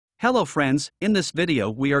Hello friends, in this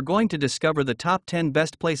video we are going to discover the top 10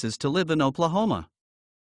 best places to live in Oklahoma.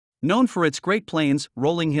 Known for its Great Plains,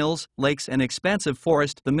 rolling hills, lakes and expansive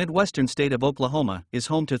forest, the Midwestern state of Oklahoma is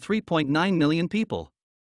home to 3.9 million people.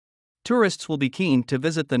 Tourists will be keen to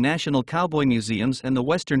visit the National Cowboy Museums and the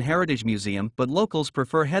Western Heritage Museum, but locals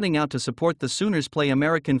prefer heading out to support the Sooners play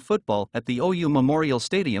American football at the OU Memorial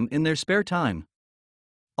Stadium in their spare time.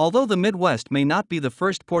 Although the Midwest may not be the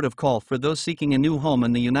first port of call for those seeking a new home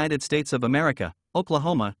in the United States of America,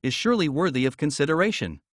 Oklahoma is surely worthy of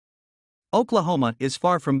consideration. Oklahoma is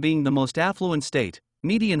far from being the most affluent state.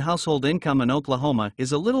 Median household income in Oklahoma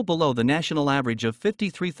is a little below the national average of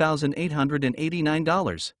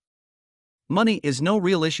 $53,889. Money is no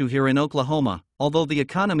real issue here in Oklahoma. Although the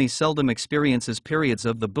economy seldom experiences periods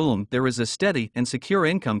of the boom, there is a steady and secure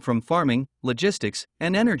income from farming, logistics,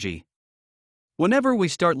 and energy. Whenever we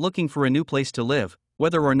start looking for a new place to live,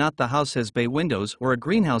 whether or not the house has bay windows or a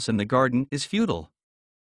greenhouse in the garden is futile.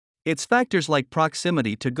 It's factors like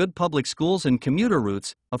proximity to good public schools and commuter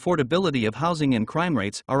routes, affordability of housing and crime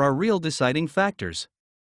rates are our real deciding factors.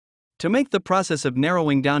 To make the process of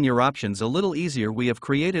narrowing down your options a little easier, we have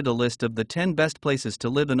created a list of the 10 best places to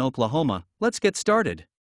live in Oklahoma. Let's get started.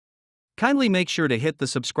 Kindly make sure to hit the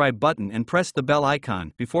subscribe button and press the bell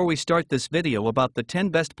icon before we start this video about the 10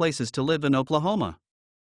 best places to live in Oklahoma.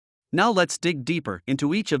 Now let's dig deeper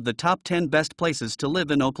into each of the top 10 best places to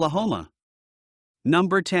live in Oklahoma.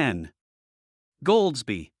 Number 10.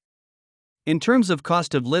 Goldsby. In terms of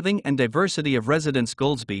cost of living and diversity of residents,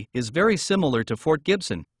 Goldsby is very similar to Fort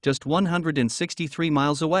Gibson, just 163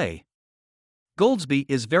 miles away. Goldsby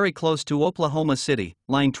is very close to Oklahoma City,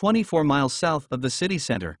 lying 24 miles south of the city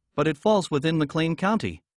center, but it falls within McLean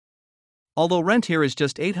County. Although rent here is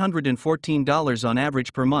just $814 on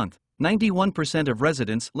average per month, 91% of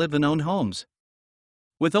residents live in owned homes.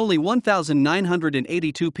 With only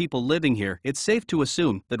 1,982 people living here, it's safe to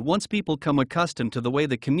assume that once people come accustomed to the way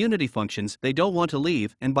the community functions, they don't want to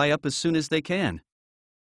leave and buy up as soon as they can.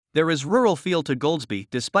 There is rural feel to Goldsby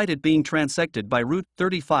despite it being transected by Route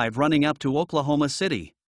 35 running up to Oklahoma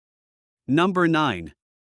City. Number 9.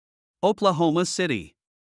 Oklahoma City.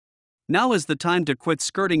 Now is the time to quit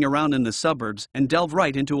skirting around in the suburbs and delve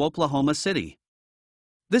right into Oklahoma City.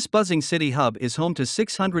 This buzzing city hub is home to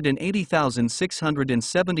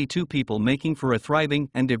 680,672 people, making for a thriving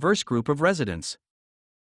and diverse group of residents.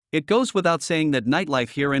 It goes without saying that nightlife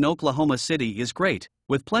here in Oklahoma City is great,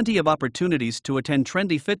 with plenty of opportunities to attend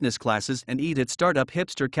trendy fitness classes and eat at startup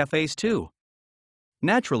hipster cafes too.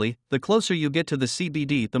 Naturally, the closer you get to the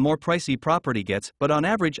CBD, the more pricey property gets, but on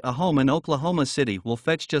average a home in Oklahoma City will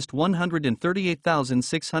fetch just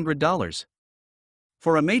 $138,600.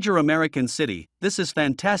 For a major American city, this is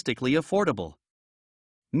fantastically affordable.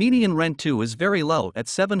 Median rent too is very low at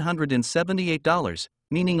 $778,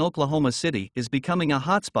 meaning Oklahoma City is becoming a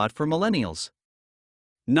hotspot for millennials.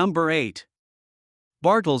 Number 8.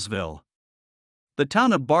 Bartlesville. The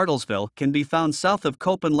town of Bartlesville can be found south of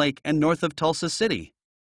Copan Lake and north of Tulsa City.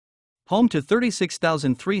 Home to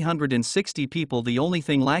 36,360 people, the only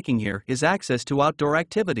thing lacking here is access to outdoor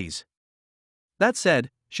activities. That said,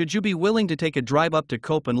 should you be willing to take a drive up to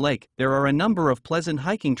Copan Lake, there are a number of pleasant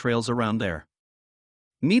hiking trails around there.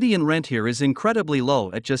 Median rent here is incredibly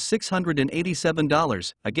low at just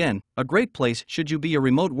 $687, again, a great place should you be a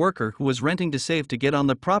remote worker who is renting to save to get on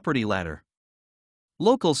the property ladder.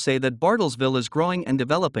 Locals say that Bartlesville is growing and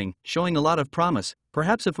developing, showing a lot of promise.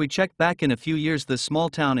 Perhaps if we check back in a few years, this small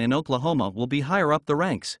town in Oklahoma will be higher up the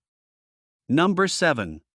ranks. Number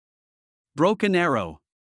 7. Broken Arrow.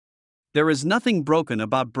 There is nothing broken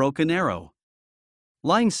about Broken Arrow.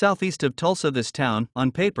 Lying southeast of Tulsa, this town,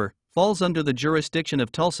 on paper, falls under the jurisdiction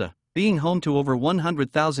of Tulsa. Being home to over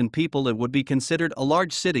 100,000 people, it would be considered a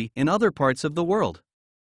large city in other parts of the world.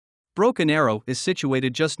 Broken Arrow is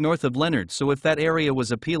situated just north of Leonard, so if that area was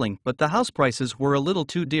appealing but the house prices were a little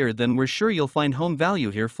too dear, then we're sure you'll find home value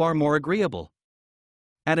here far more agreeable.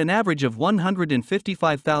 At an average of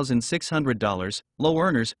 $155,600, low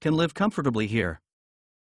earners can live comfortably here.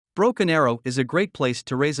 Broken Arrow is a great place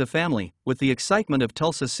to raise a family, with the excitement of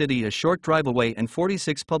Tulsa City a short drive away and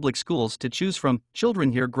 46 public schools to choose from.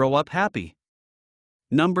 Children here grow up happy.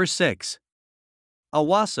 Number 6.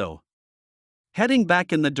 Owasso. Heading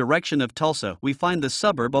back in the direction of Tulsa, we find the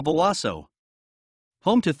suburb of Owasso.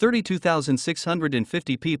 Home to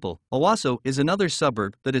 32,650 people, Owasso is another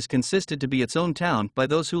suburb that is considered to be its own town by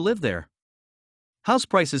those who live there. House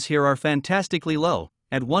prices here are fantastically low.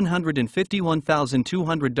 At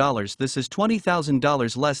 $151,200, this is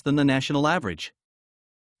 $20,000 less than the national average.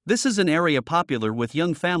 This is an area popular with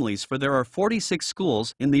young families, for there are 46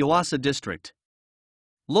 schools in the Owasso district.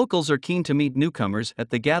 Locals are keen to meet newcomers at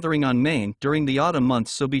the gathering on Main during the autumn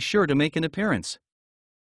months, so be sure to make an appearance.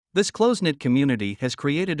 This close-knit community has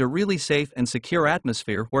created a really safe and secure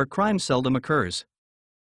atmosphere where crime seldom occurs.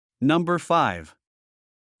 Number 5.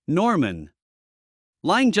 Norman.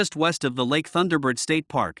 Lying just west of the Lake Thunderbird State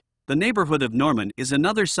Park, the neighborhood of Norman is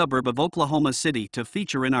another suburb of Oklahoma City to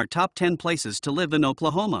feature in our top 10 places to live in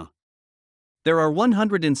Oklahoma. There are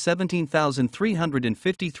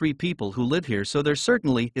 117,353 people who live here, so there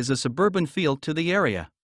certainly is a suburban feel to the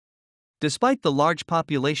area. Despite the large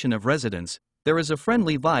population of residents, there is a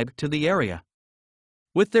friendly vibe to the area.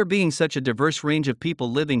 With there being such a diverse range of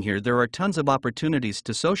people living here, there are tons of opportunities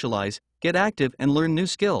to socialize, get active, and learn new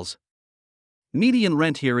skills. Median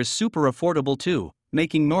rent here is super affordable too,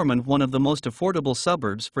 making Norman one of the most affordable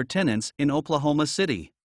suburbs for tenants in Oklahoma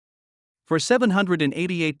City. For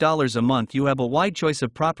 $788 a month, you have a wide choice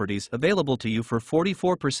of properties available to you. For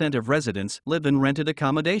 44% of residents live in rented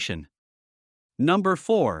accommodation. Number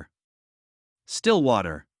 4.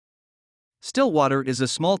 Stillwater. Stillwater is a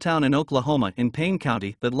small town in Oklahoma in Payne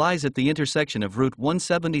County that lies at the intersection of Route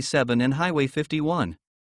 177 and Highway 51.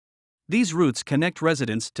 These routes connect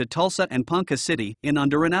residents to Tulsa and Ponca City in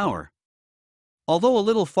under an hour. Although a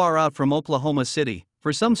little far out from Oklahoma City,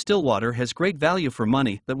 for some Stillwater has great value for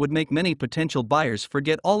money that would make many potential buyers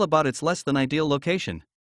forget all about its less than ideal location.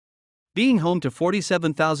 Being home to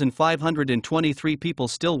 47,523 people,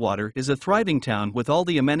 Stillwater is a thriving town with all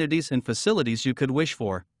the amenities and facilities you could wish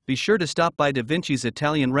for. Be sure to stop by Da Vinci's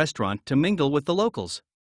Italian restaurant to mingle with the locals.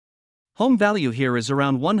 Home value here is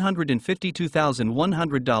around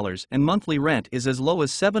 $152,100 and monthly rent is as low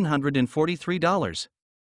as $743.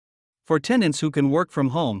 For tenants who can work from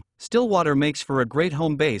home, Stillwater makes for a great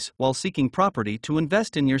home base while seeking property to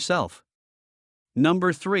invest in yourself.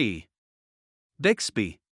 Number 3.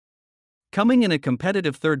 Bixby. Coming in a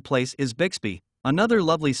competitive third place is Bixby, another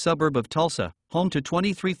lovely suburb of Tulsa, home to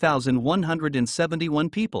 23,171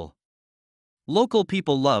 people. Local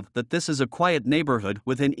people love that this is a quiet neighborhood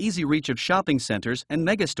within easy reach of shopping centers and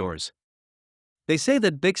megastores. They say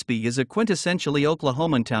that Bixby is a quintessentially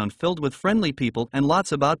Oklahoman town filled with friendly people and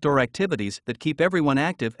lots of outdoor activities that keep everyone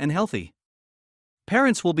active and healthy.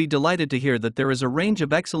 Parents will be delighted to hear that there is a range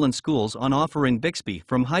of excellent schools on offer in Bixby,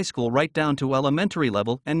 from high school right down to elementary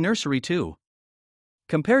level and nursery too.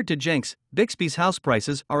 Compared to Jenks, Bixby's house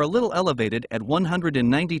prices are a little elevated at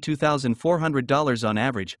 $192,400 on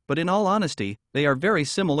average, but in all honesty, they are very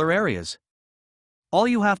similar areas. All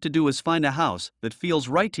you have to do is find a house that feels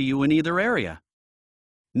right to you in either area.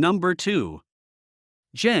 Number 2.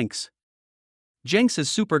 Jenks. Jenks is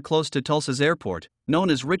super close to Tulsa's airport, known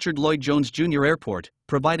as Richard Lloyd Jones Jr. Airport,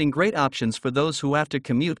 providing great options for those who have to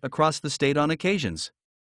commute across the state on occasions.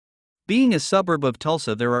 Being a suburb of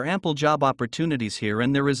Tulsa, there are ample job opportunities here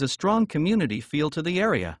and there is a strong community feel to the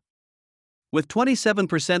area. With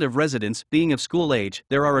 27% of residents being of school age,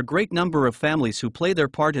 there are a great number of families who play their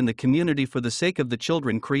part in the community for the sake of the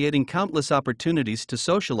children, creating countless opportunities to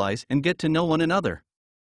socialize and get to know one another.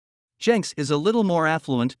 Jenks is a little more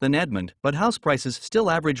affluent than Edmond, but house prices still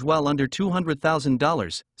average well under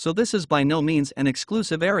 $200,000, so this is by no means an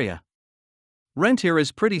exclusive area. Rent here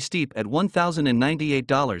is pretty steep at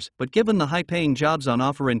 $1,098, but given the high-paying jobs on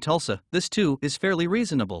offer in Tulsa, this too is fairly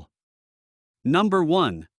reasonable. Number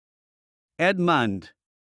 1. Edmond.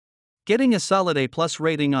 Getting a solid A+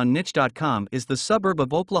 rating on niche.com is the suburb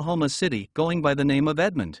of Oklahoma City going by the name of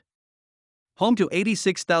Edmond. Home to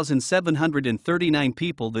 86,739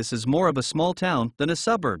 people, this is more of a small town than a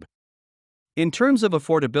suburb. In terms of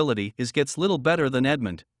affordability, it gets little better than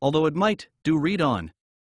Edmond, although it might do read on.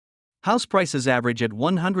 House prices average at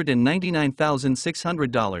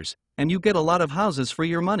 $199,600, and you get a lot of houses for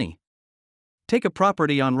your money. Take a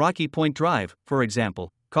property on Rocky Point Drive, for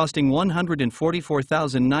example, costing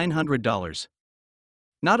 $144,900.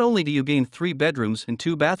 Not only do you gain 3 bedrooms and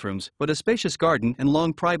 2 bathrooms, but a spacious garden and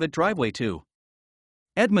long private driveway too.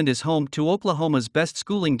 Edmond is home to Oklahoma's best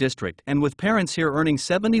schooling district, and with parents here earning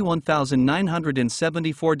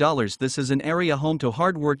 $71,974, this is an area home to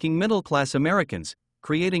hard-working middle-class Americans,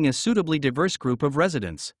 creating a suitably diverse group of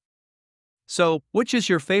residents. So, which is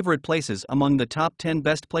your favorite places among the top 10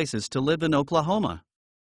 best places to live in Oklahoma?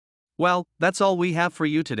 Well, that's all we have for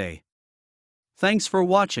you today. Thanks for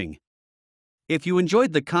watching. If you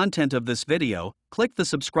enjoyed the content of this video, click the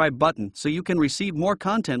subscribe button so you can receive more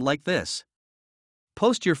content like this.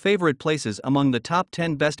 Post your favorite places among the top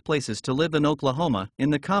 10 best places to live in Oklahoma in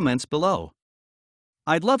the comments below.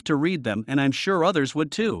 I'd love to read them, and I'm sure others would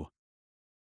too.